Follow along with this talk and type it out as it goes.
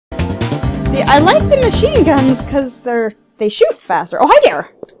See, I like the machine guns because they shoot faster. Oh, hi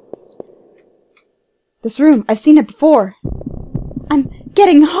there! This room, I've seen it before. I'm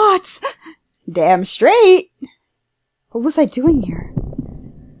getting hot! Damn straight! What was I doing here?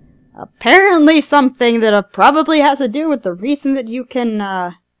 Apparently something that probably has to do with the reason that you can,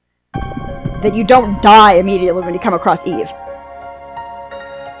 that you don't die immediately when you come across Eve.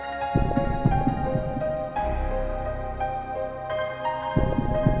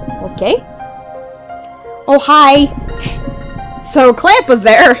 Okay. Oh, hi! So, Clamp was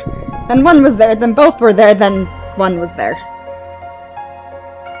there, then one was there, then both were there, then one was there.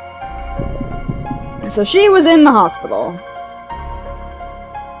 So she was in the hospital.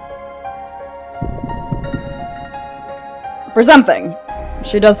 For something.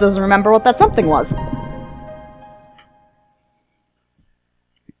 She just doesn't remember what that something was.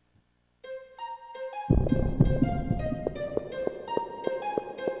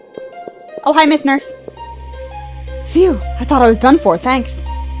 Oh, hi, Miss Nurse. Phew, I thought I was done for, thanks.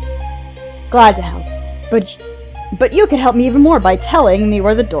 Glad to help. But you could help me even more by telling me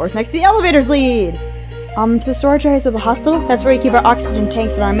where the doors next to the elevators lead. To the storage areas of the hospital? That's where we keep our oxygen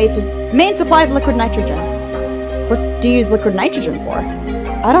tanks and our main supply of liquid nitrogen. What do you use liquid nitrogen for?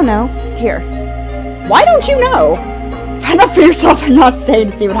 I don't know. Here. Why don't you know? Find out for yourself and not stay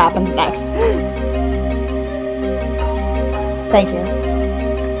to see what happens next. Thank you.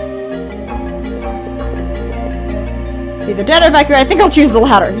 Either dead or evacuate. I think I'll choose the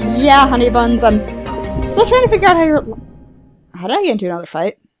latter. Yeah, honey buns. I'm still trying to figure out how you're... How did I get into another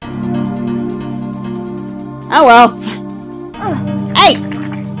fight? Oh well. Hey!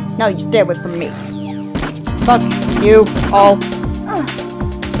 No, you stay away from me. Fuck you all.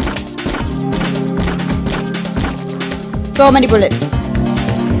 So many bullets.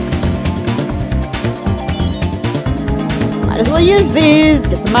 Might as well use these.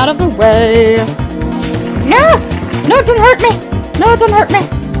 Get them out of the way. No! No, don't hurt me! No, don't hurt me!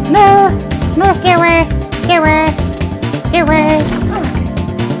 No! No, stay away! Stay away! Stay away!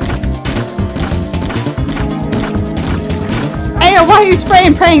 Hey, why are you spraying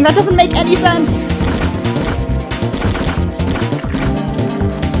and praying? That doesn't make any sense!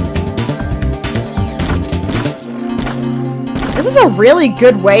 This is a really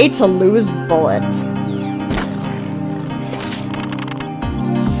good way to lose bullets.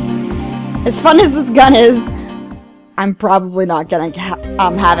 As fun as this gun is, I'm probably not gonna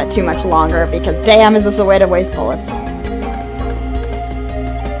have it too much longer, because damn is this a way to waste bullets.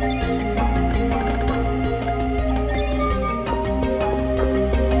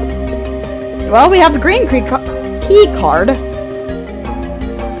 Well, we have the green key card.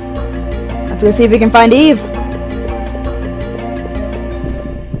 Let's go see if we can find Eve.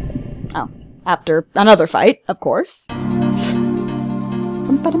 Oh, after another fight, of course.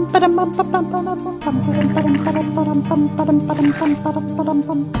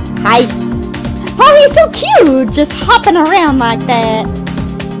 Hi. Oh, he's so cute! Just hopping around like that.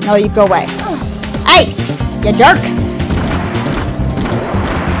 No, you go away. Hey, you jerk.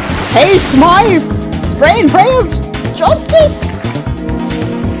 Taste my spray and pray of justice.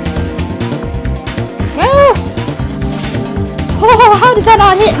 Oh, how did that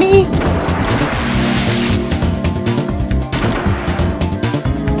not hit me?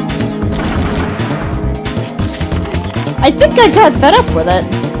 I think I got fed up with it.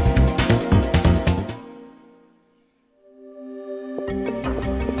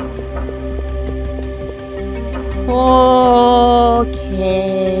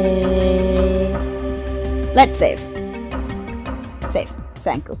 Okay. Let's save. Save.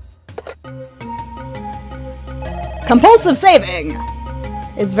 Sanku. Compulsive saving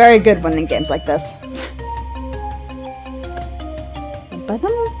is very good when in games like this.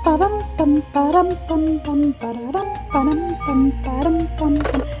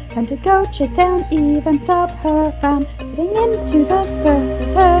 Time to go chase down Eve and stop her from getting into the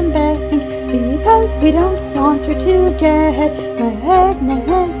sperm bank, because we don't want her to get pregnant.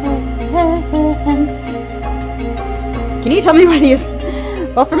 Can you tell me why these?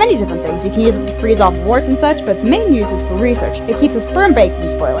 Well, for many different things. You can use it to freeze off warts and such, but its main use is for research. It keeps the sperm bank from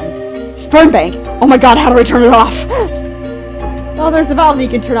spoiling. Sperm bank? Oh my god, how do I turn it off? Well, there's a valve that you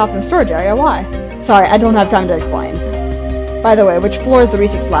can turn off in the storage area. Why? Sorry, I don't have time to explain. By the way, which floor is the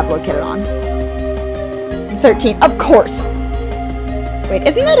research lab located on? 13th, of course! Wait,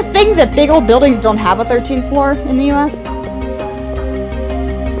 isn't that a thing that big old buildings don't have a 13th floor in the US?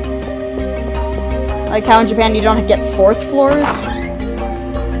 Like how in Japan you don't get 4th floors?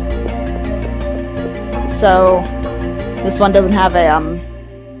 So, this one doesn't have a,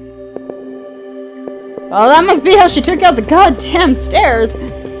 Well, that must be how she took out the goddamn stairs!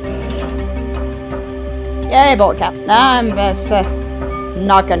 Yay, bullet cap. I'm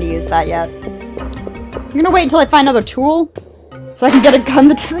not gonna use that yet. I'm gonna wait until I find another tool so I can get a gun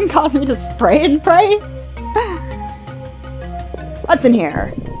that doesn't cause me to spray and pray. What's in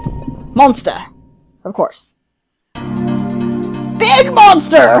here? Monster. Of course. Big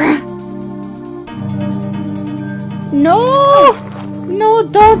monster! No! No,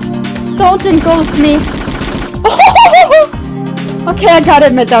 don't engulf me. Okay, I gotta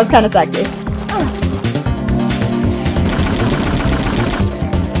admit, that was kind of sexy.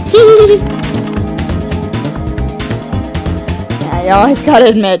 Yeah, you always gotta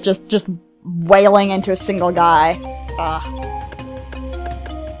admit, just wailing into a single guy.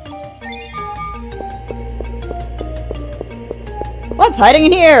 What's hiding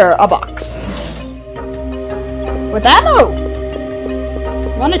in here? A box. With ammo!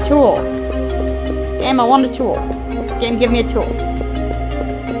 I want a tool. Game, I want a tool. Game, give me a tool.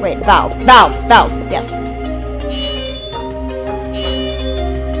 Wait, valve. Valves, yes.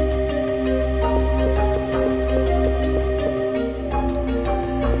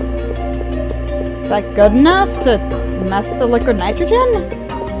 Is that good enough to mess with the liquid nitrogen?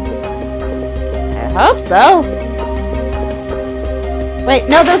 I hope so. Wait,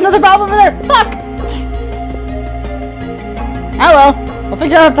 no, there's another valve over there! Fuck! Oh well. I'll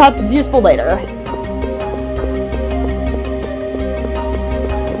figure out if that was useful later.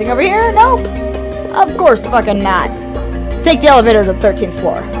 Anything over here? Nope. Of course fucking not. Let's take the elevator to the 13th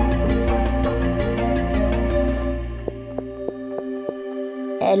floor.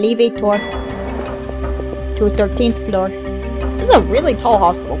 Elevator. To 13th floor. This is a really tall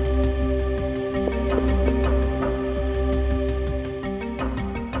hospital.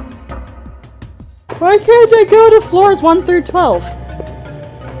 Why can't I go to floors 1 through 12?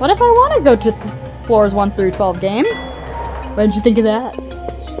 What if I want to go to floors 1 through 12, game? What did you think of that?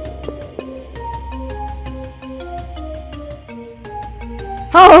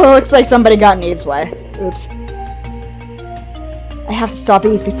 Oh, looks like somebody got in Eve's way. Oops. I have to stop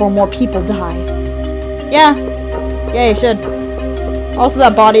Eve before more people die. Yeah. Yeah, you should. Also,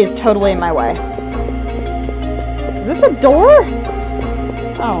 that body is totally in my way. Is this a door?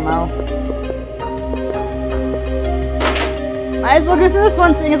 I don't know. Might as well go through this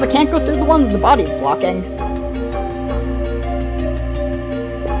one, seeing as I can't go through the one that the body's blocking.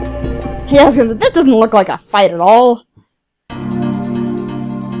 Yeah, I was gonna say, this doesn't look like a fight at all.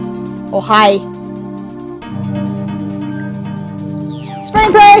 Oh, hi. Spray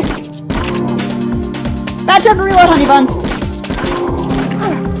and pray! Bad time to reload, honey buns.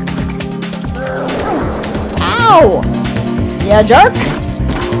 Ow! Yeah, jerk?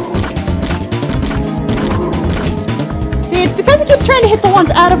 See, it's because I keep trying to hit the ones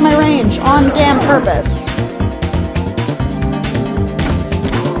out of my range on damn purpose.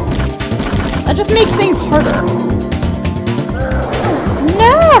 That just makes things harder.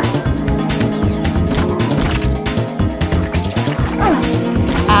 No!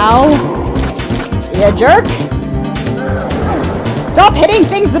 Ow. Yeah, jerk? Stop hitting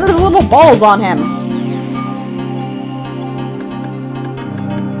things that are little balls on him.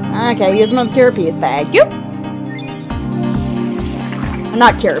 Okay, use one of the cure peas. Thank you.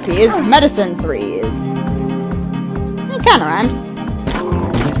 Not cure peas, medicine threes. It kinda rhymed.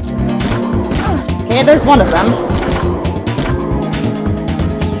 Okay, there's one of them.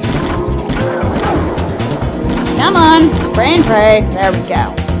 Come on, spray and pray. There we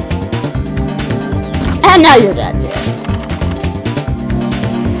go. And now you're dead, too.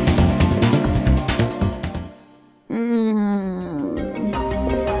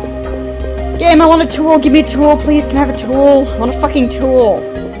 Game, I want a tool. Give me a tool, please. Can I have a tool? I want a fucking tool.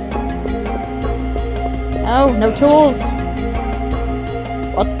 Oh, no tools.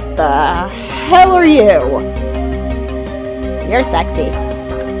 What the hell are you? You're sexy.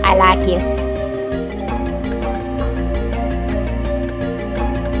 I like you.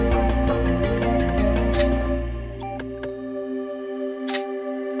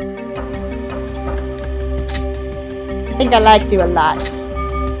 I think I likes you a lot.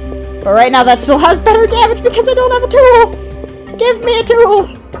 But right now that still has better damage because I don't have a tool! Give me a tool!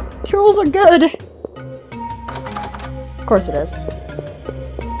 Tools are good! Of course it is.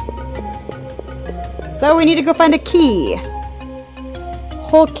 So we need to go find a key.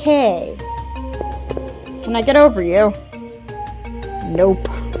 Okay. Can I get over you? Nope.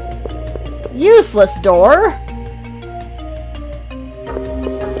 Useless door!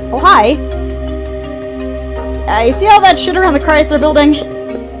 Oh, hi. You see all that shit around the Chrysler building?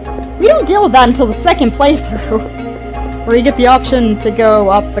 We don't deal with that until the second playthrough, where you get the option to go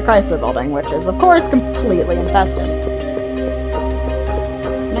up the Chrysler building, which is, of course, completely infested.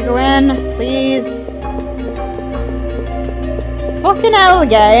 Can I go in, please? Fucking hell,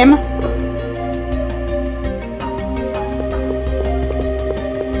 game.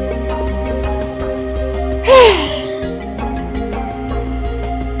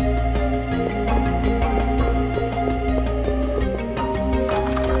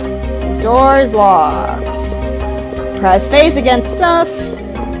 This door is locked. Press face against stuff.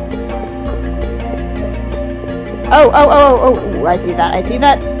 Oh, I see that, I see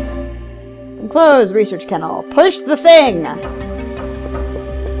that. Close, research kennel. Push the thing!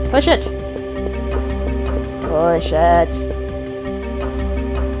 Push it! Push it.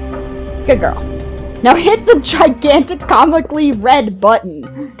 Good girl. Now hit the gigantic comically red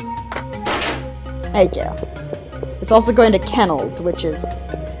button. Thank you. It's also going to kennels, which is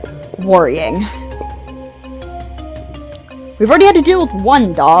worrying. We've already had to deal with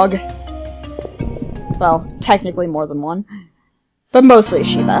one dog. Well, technically more than one. But mostly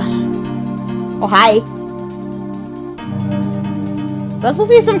Shiva. Oh, hi. Is that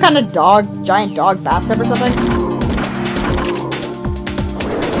supposed to be some kind of dog, giant dog bathtub or something?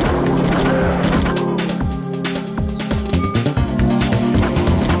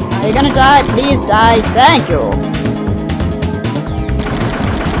 Are you gonna die? Please die. Thank you.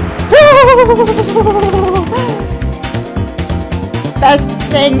 Best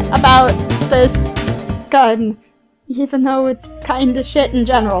thing about this gun, even though it's kinda shit in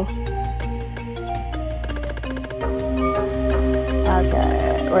general.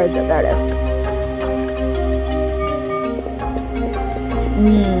 Okay, where is it? There it is.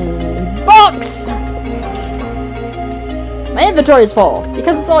 Books! My inventory is full,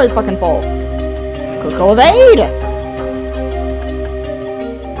 because it's always fucking full. Critical evade!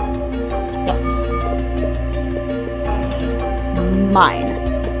 Yes. Mine.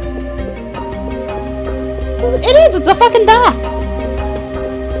 It is! It's a fucking bath!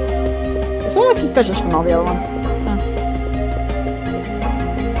 This one looks suspicious from all the other ones.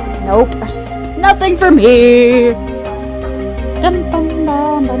 Nope. Nothing for me!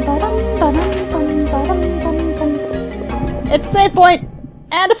 It's a save point!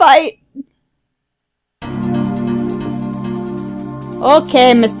 And a fight!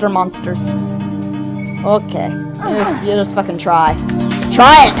 Okay, Mr. Monsters. Okay. You just fucking try.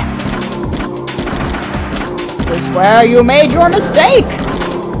 Try it! This is where you made your mistake!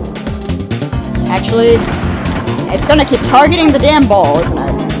 Actually, it's gonna keep targeting the damn ball, isn't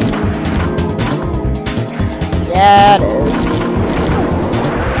it? Yeah, it is.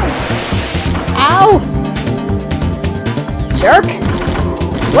 Ow! Jerk!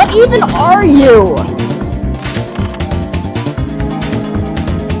 What even are you?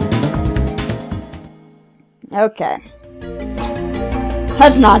 Okay.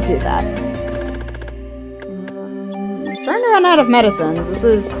 Let's not do that. I'm starting to run out of medicines. This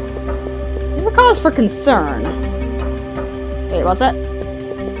is a cause for concern. Wait, what's that?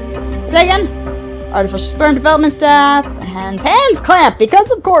 Say again? Artificial sperm development staff. Hands clamp,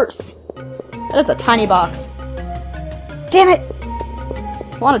 because of course. That is a tiny box. Damn it!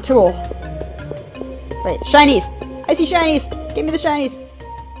 I want a tool. Wait, shinies! I see shinies! Give me the shinies!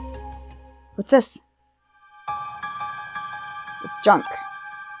 What's this? It's junk.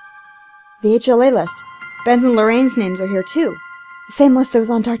 The HLA list. Ben's and Lorraine's names are here too. The same list that was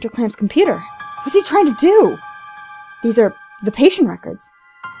on Dr. Clamp's computer. What's he trying to do? These are the patient records.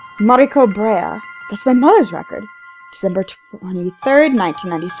 Mariko Brea. That's my mother's record. December 23rd,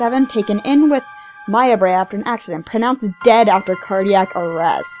 1997. Taken in with Maya Brea after an accident. Pronounced dead after cardiac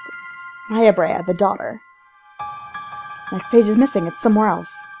arrest. Maya Brea, the daughter. Next page is missing. It's somewhere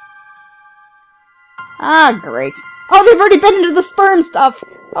else. Ah, great. Oh, they've already been into the sperm stuff!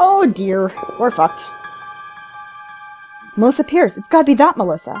 Oh dear. We're fucked. Melissa Pierce. It's gotta be that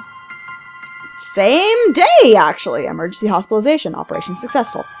Melissa. Same day, actually. Emergency hospitalization. Operation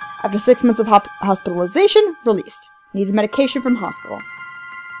successful. After 6 months of hospitalization, released. Needs medication from hospital.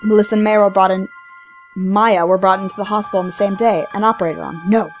 Melissa and Maya were brought into the hospital on the same day and operated on.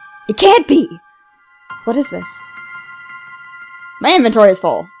 No, it can't be! What is this? My inventory is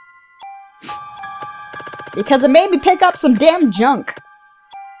full. Because it made me pick up some damn junk.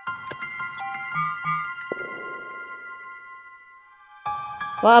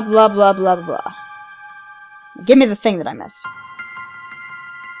 Blah, blah, blah, blah, blah. Give me the thing that I missed.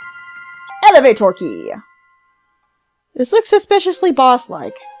 Elevator key. This looks suspiciously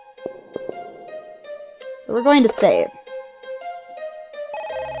boss-like. So we're going to save.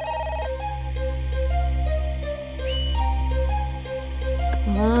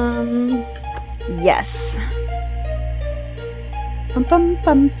 Yes. Bum bum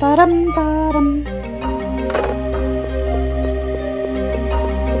bum ba-dum ba-dum.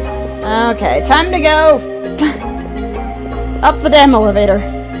 Okay, time to go. Up the damn elevator.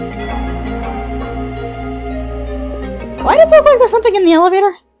 Why does it look like there's something in the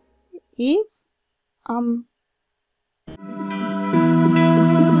elevator? Eve?